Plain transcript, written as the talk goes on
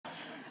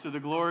To the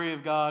glory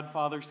of God,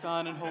 Father,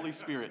 Son, and Holy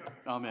Spirit.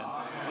 Amen.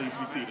 Please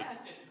be seated.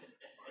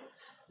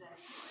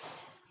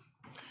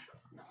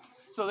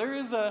 So there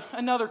is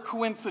another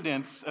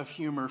coincidence of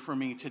humor for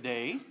me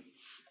today,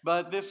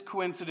 but this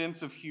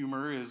coincidence of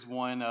humor is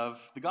one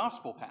of the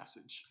gospel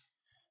passage.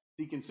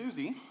 Deacon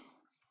Susie,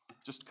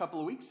 just a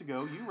couple of weeks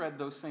ago, you read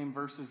those same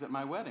verses at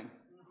my wedding,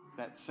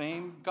 that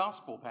same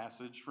gospel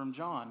passage from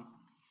John.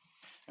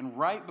 And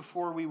right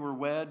before we were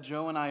wed,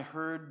 Joe and I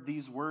heard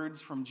these words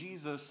from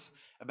Jesus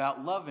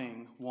about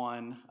loving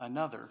one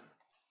another,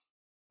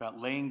 about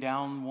laying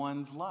down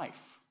one's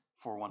life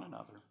for one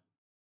another.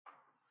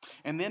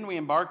 And then we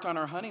embarked on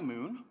our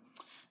honeymoon,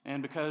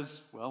 and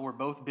because, well, we're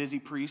both busy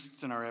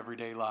priests in our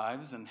everyday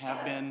lives and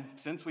have been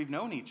since we've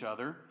known each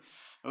other,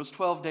 those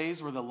 12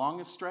 days were the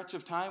longest stretch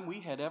of time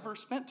we had ever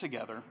spent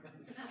together.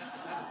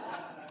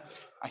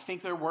 I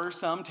think there were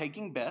some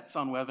taking bets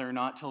on whether or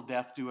not till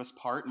death do us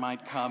part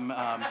might come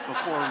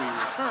before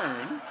we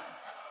return.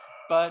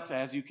 But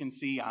as you can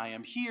see, I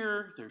am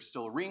here. There's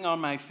still a ring on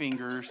my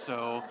finger,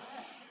 so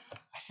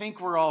I think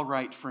we're all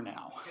right for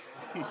now.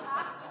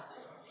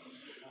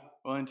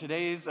 Well, in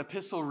today's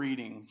epistle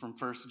reading from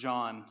 1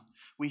 John,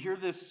 we hear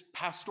this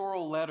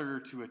pastoral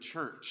letter to a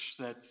church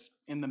that's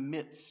in the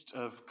midst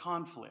of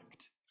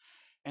conflict.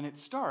 And it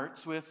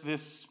starts with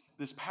this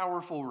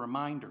powerful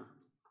reminder.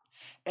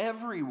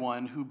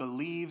 Everyone who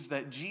believes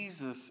that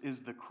Jesus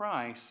is the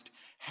Christ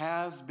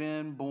has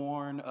been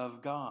born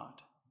of God.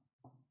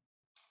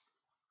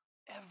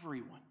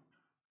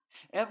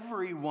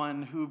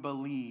 Everyone who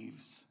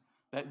believes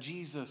that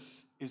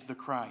Jesus is the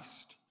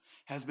Christ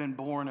has been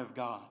born of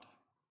God.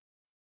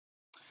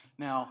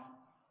 Now,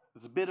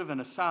 as a bit of an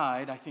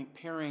aside, I think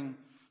pairing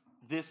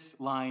this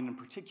line in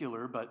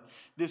particular, but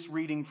this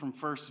reading from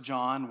 1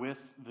 John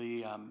with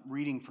the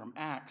reading from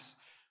Acts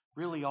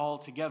really all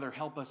together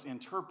help us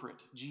interpret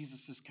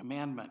Jesus'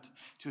 commandment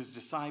to his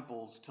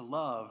disciples to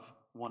love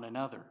one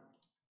another.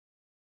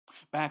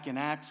 Back in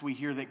Acts, we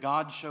hear that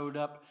God showed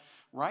up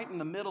right in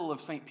the middle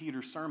of St.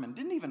 Peter's sermon.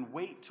 Didn't even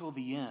wait till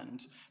the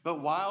end,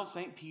 but while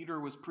St. Peter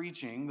was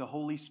preaching, the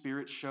Holy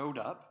Spirit showed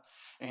up.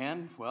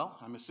 And, well,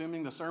 I'm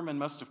assuming the sermon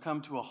must have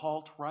come to a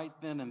halt right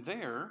then and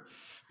there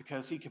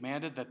because he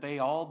commanded that they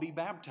all be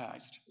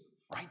baptized.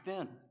 Right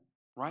then,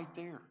 right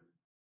there.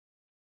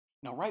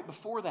 Now, right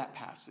before that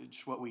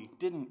passage, what we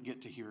didn't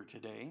get to hear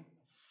today,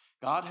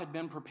 God had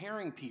been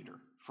preparing Peter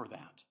for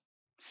that.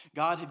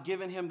 God had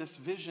given him this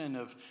vision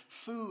of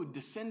food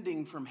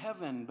descending from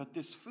heaven, but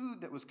this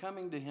food that was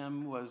coming to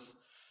him was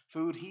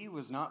food he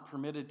was not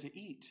permitted to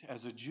eat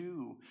as a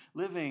Jew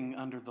living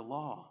under the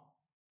law.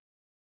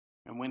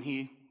 And when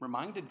he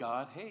reminded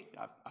God, hey,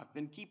 I've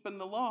been keeping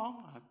the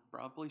law, I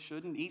probably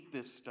shouldn't eat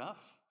this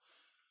stuff,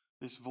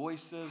 this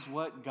voice says,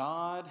 what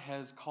God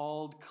has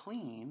called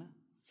clean,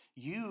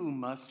 you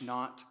must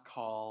not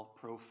call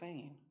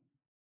profane.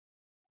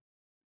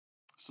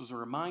 This was a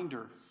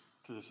reminder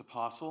to this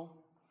apostle.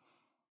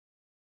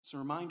 It's a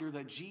reminder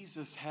that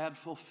Jesus had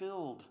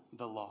fulfilled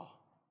the law,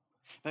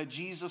 that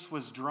Jesus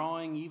was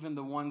drawing even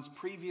the ones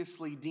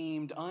previously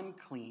deemed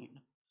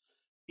unclean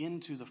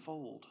into the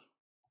fold.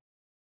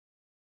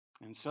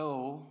 And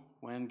so,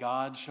 when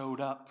God showed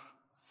up,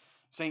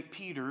 St.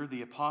 Peter,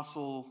 the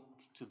apostle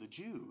to the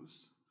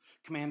Jews,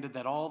 commanded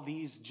that all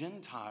these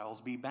Gentiles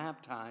be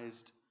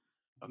baptized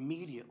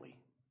immediately,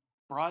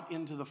 brought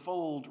into the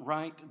fold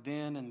right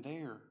then and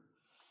there,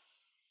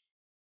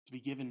 to be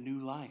given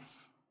new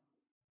life.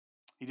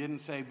 He didn't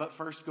say, but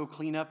first go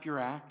clean up your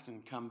act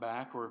and come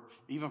back, or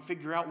even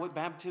figure out what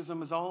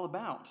baptism is all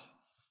about.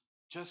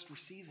 Just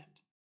receive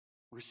it.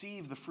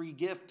 Receive the free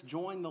gift.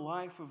 Join the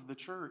life of the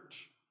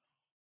church.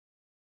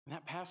 And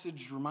that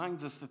passage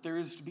reminds us that there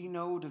is to be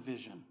no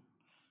division,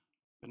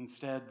 but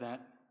instead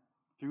that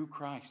through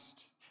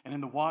Christ and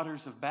in the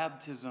waters of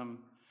baptism,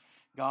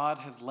 God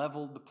has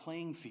leveled the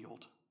playing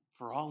field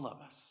for all of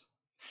us.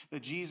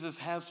 That Jesus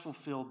has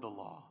fulfilled the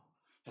law,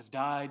 has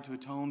died to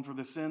atone for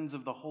the sins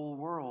of the whole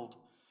world.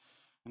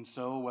 And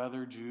so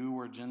whether Jew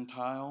or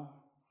Gentile,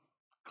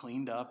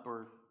 cleaned up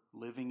or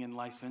living in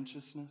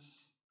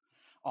licentiousness,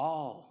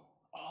 all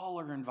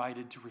are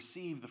invited to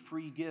receive the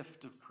free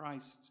gift of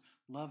Christ's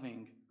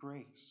loving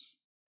grace.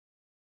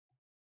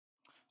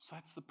 So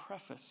that's the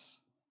preface,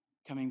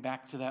 coming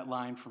back to that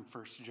line from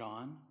 1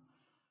 John,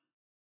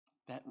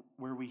 that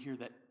where we hear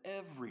that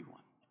everyone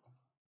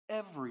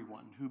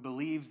who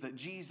believes that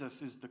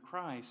Jesus is the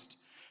Christ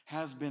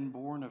has been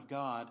born of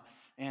God,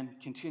 and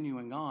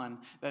continuing on,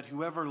 that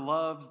whoever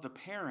loves the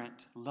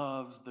parent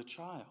loves the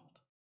child.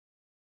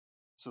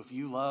 So if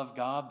you love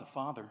God the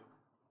Father,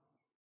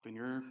 then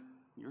you're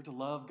to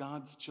love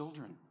God's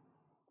children.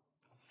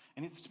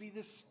 And it's to be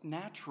this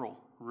natural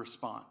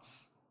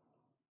response.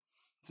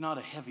 It's not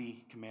a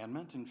heavy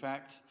commandment. In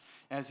fact,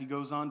 as he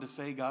goes on to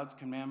say, God's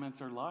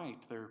commandments are light.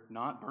 They're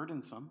not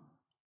burdensome.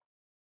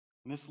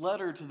 In this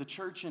letter to the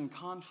church in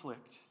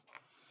conflict,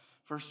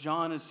 1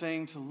 John is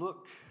saying to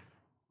look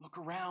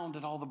around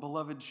at all the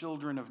beloved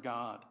children of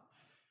God.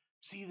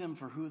 See them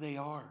for who they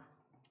are.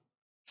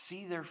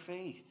 See their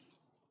faith.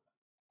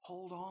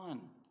 Hold on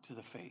to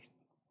the faith.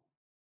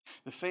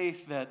 The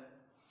faith that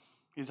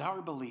is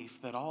our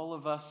belief that all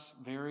of us,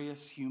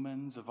 various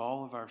humans of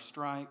all of our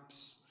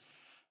stripes,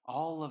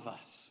 all of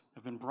us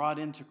have been brought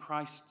into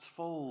Christ's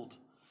fold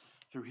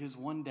through his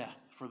one death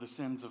for the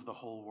sins of the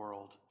whole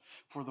world,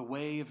 for the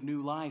way of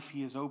new life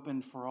he has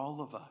opened for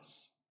all of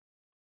us.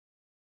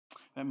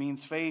 That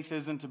means faith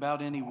isn't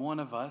about any one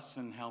of us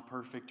and how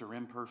perfect or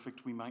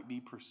imperfect we might be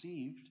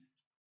perceived,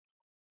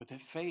 but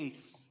that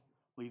faith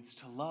leads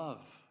to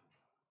love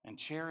and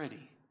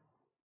charity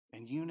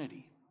and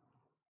unity.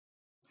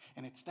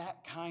 And it's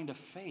that kind of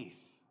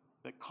faith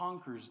that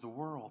conquers the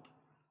world.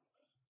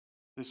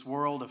 This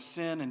world of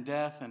sin and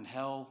death and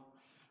hell,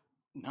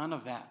 none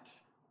of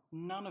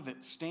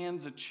it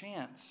stands a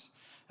chance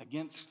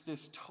against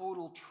this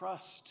total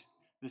trust,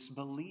 this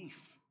belief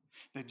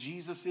that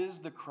Jesus is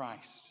the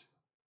Christ,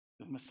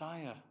 the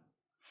Messiah,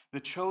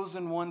 the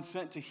chosen one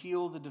sent to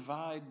heal the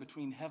divide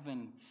between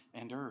heaven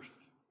and earth.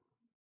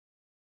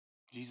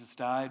 Jesus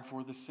died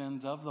for the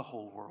sins of the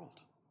whole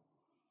world,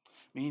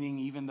 meaning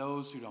even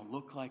those who don't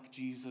look like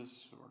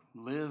Jesus or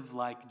live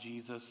like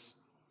Jesus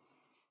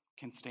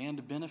can stand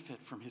to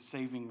benefit from his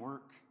saving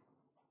work,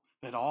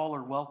 that all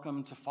are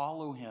welcome to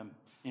follow him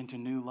into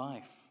new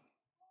life.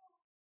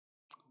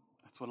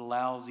 That's what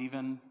allows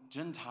even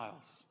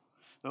Gentiles,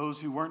 those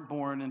who weren't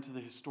born into the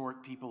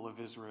historic people of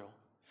Israel,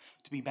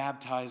 to be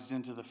baptized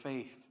into the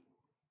faith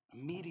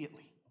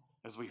immediately,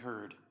 as we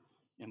heard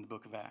in the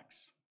book of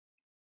Acts.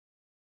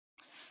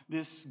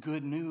 This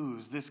good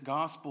news, this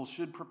gospel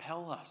should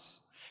propel us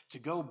to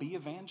go be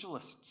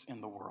evangelists in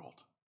the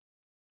world,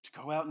 to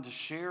go out and to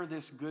share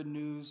this good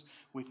news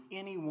with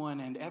anyone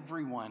and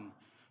everyone,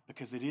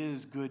 because it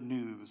is good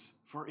news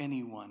for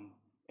anyone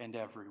and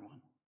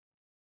everyone.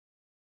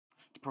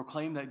 To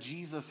proclaim that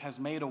Jesus has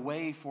made a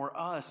way for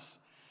us,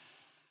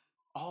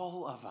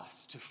 all of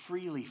us, to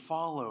freely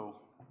follow.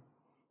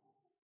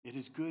 It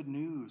is good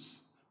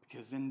news,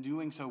 because in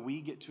doing so,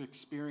 we get to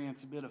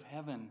experience a bit of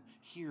heaven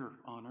here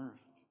on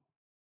earth.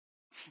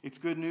 It's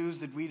good news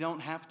that we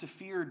don't have to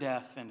fear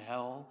death and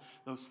hell,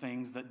 those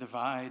things that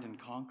divide and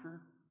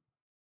conquer,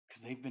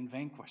 because they've been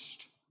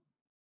vanquished.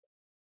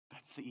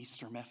 That's the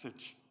Easter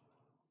message.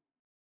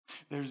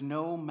 There's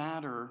no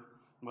matter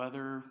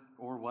whether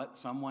or what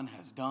someone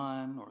has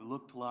done or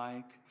looked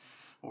like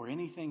or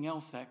anything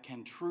else that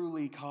can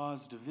truly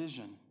cause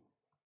division,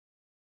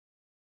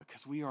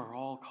 because we are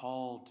all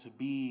called to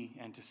be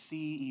and to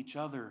see each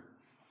other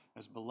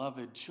as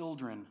beloved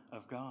children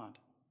of God.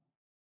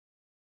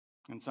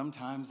 And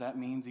sometimes that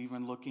means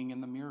even looking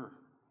in the mirror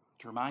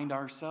to remind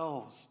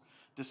ourselves,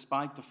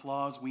 despite the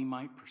flaws we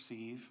might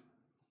perceive,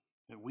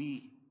 that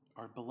we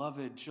are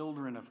beloved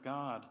children of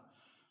God.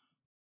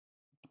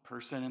 The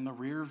person in the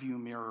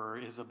rearview mirror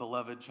is a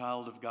beloved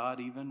child of God,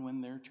 even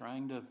when they're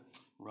trying to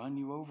run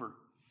you over.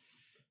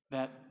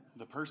 That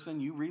the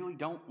person you really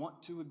don't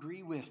want to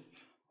agree with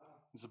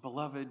is a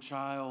beloved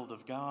child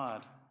of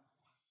God.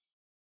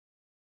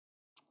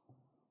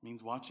 It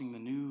means watching the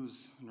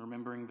news and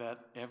remembering that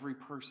every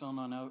person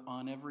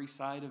on every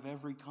side of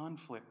every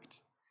conflict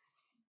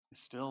is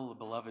still a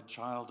beloved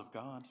child of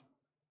God.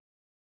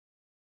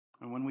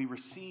 And when we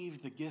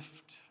receive the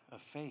gift of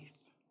faith,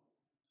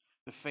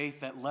 the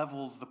faith that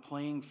levels the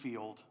playing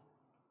field,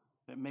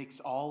 that makes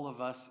all of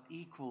us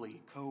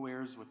equally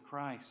co-heirs with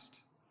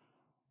Christ,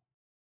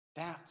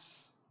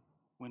 that's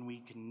when we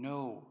can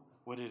know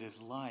what it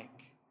is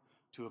like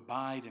to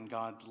abide in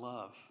God's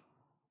love.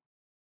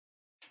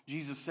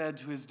 Jesus said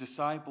to his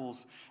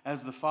disciples,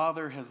 "As the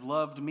Father has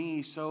loved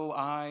me, so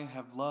I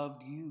have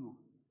loved you.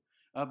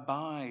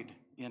 Abide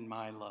in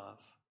my love.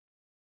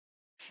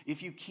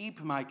 If you keep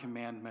my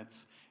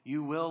commandments,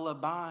 you will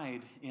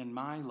abide in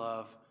my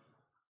love,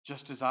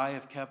 just as I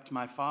have kept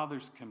my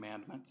Father's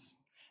commandments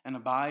and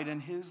abide in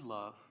his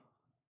love.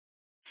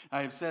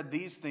 I have said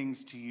these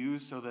things to you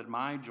so that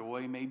my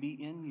joy may be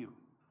in you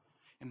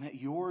and that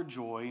your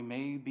joy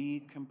may be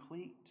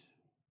complete.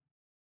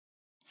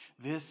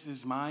 This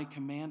is my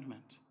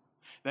commandment,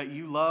 that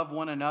you love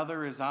one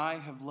another as I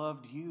have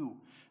loved you.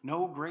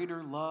 No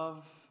greater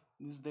love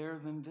is there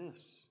than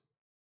this,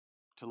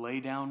 to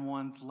lay down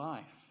one's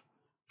life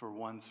for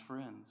one's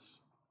friends."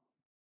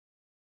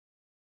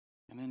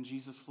 And then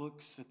Jesus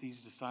looks at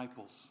these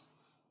disciples,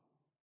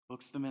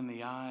 looks them in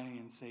the eye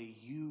and say,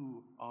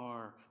 "You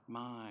are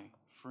my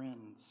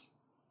friends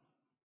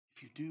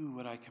if you do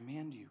what I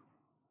command you.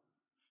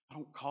 I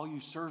don't call you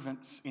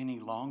servants any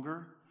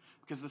longer,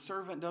 because the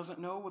servant doesn't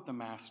know what the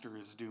master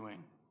is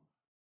doing.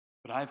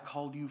 But I've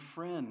called you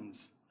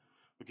friends,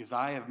 because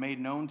I have made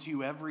known to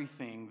you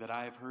everything that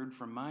I have heard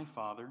from my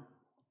Father.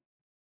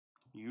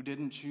 You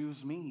didn't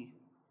choose me,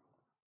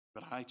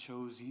 but I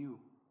chose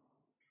you.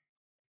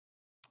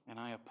 And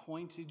I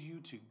appointed you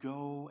to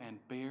go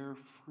and bear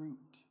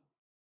fruit,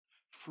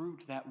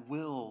 fruit that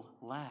will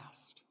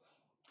last,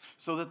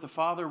 so that the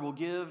Father will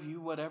give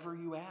you whatever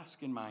you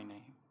ask in my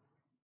name.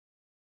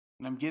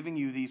 And I'm giving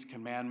you these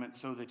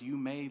commandments so that you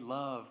may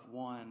love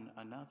one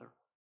another."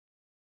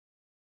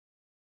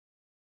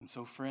 And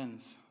so,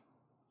 friends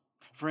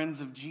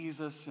of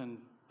Jesus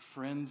and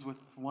friends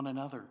with one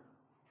another,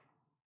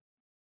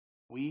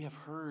 We have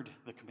heard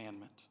the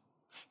commandment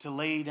to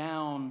lay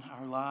down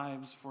our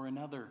lives for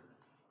another,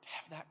 to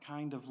have that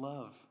kind of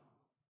love.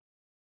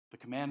 The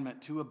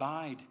commandment to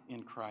abide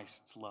in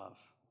Christ's love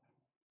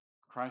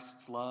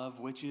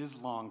which is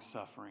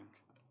long-suffering,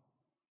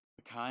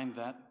 the kind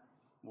that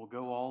will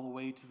go all the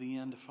way to the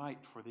end to fight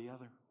for the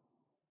other.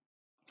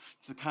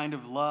 It's the kind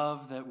of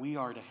love that we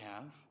are to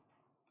have,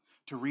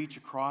 to reach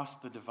across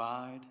the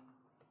divide,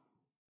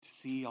 to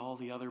see all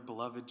the other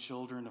beloved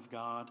children of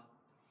God,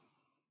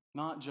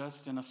 not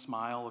just in a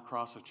smile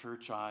across a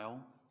church aisle,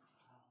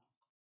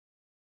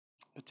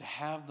 but to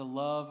have the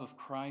love of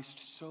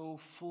Christ so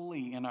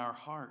fully in our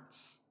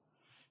hearts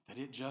that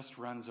it just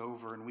runs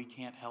over and we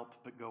can't help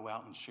but go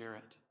out and share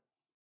it.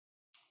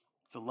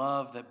 It's a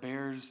love that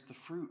bears the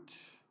fruit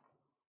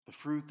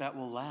that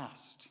will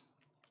last,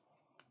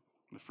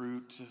 the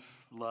fruit of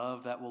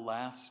love that will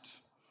last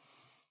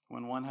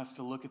when one has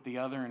to look at the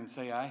other and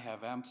say, I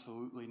have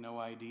absolutely no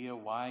idea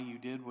why you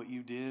did what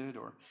you did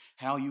or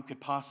how you could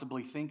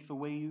possibly think the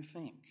way you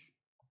think.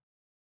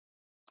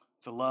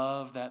 It's a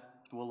love that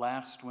will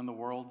last when the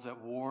world's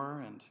at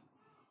war and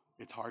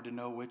it's hard to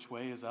know which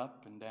way is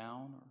up and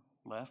down or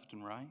left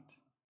and right.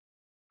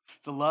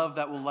 It's a love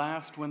that will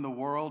last when the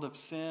world of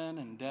sin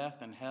and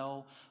death and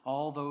hell,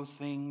 all those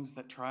things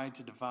that tried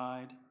to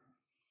divide.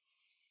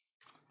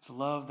 It's a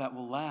love that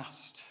will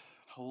last,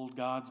 hold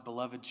God's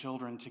beloved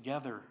children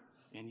together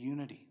in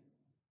unity.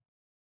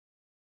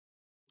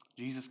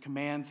 Jesus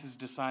commands his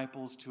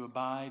disciples to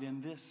abide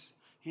in this,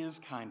 his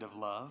kind of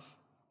love,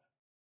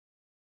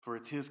 for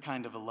it's his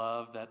kind of a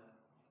love that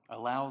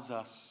allows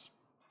us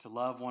to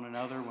love one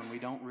another when we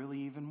don't really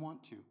even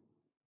want to.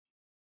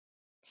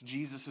 It's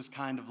Jesus'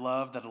 kind of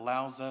love that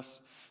allows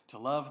us to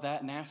love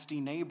that nasty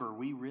neighbor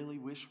we really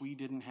wish we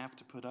didn't have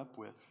to put up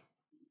with.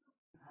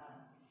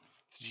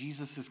 It's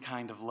Jesus'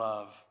 kind of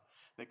love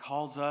that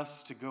calls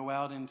us to go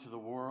out into the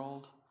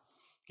world,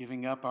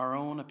 giving up our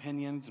own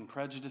opinions and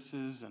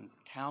prejudices and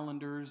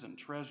calendars and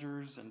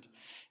treasures and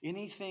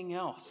anything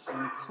else,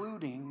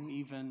 including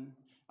even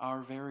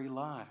our very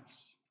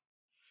lives,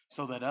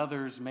 so that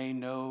others may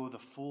know the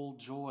full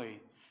joy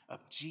of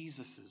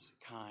Jesus'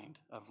 kind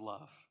of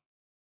love.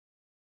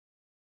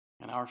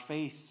 And our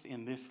faith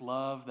in this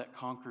love that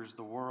conquers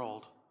the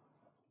world,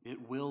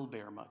 it will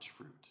bear much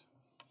fruit.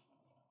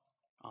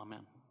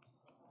 Amen.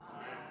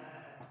 Amen.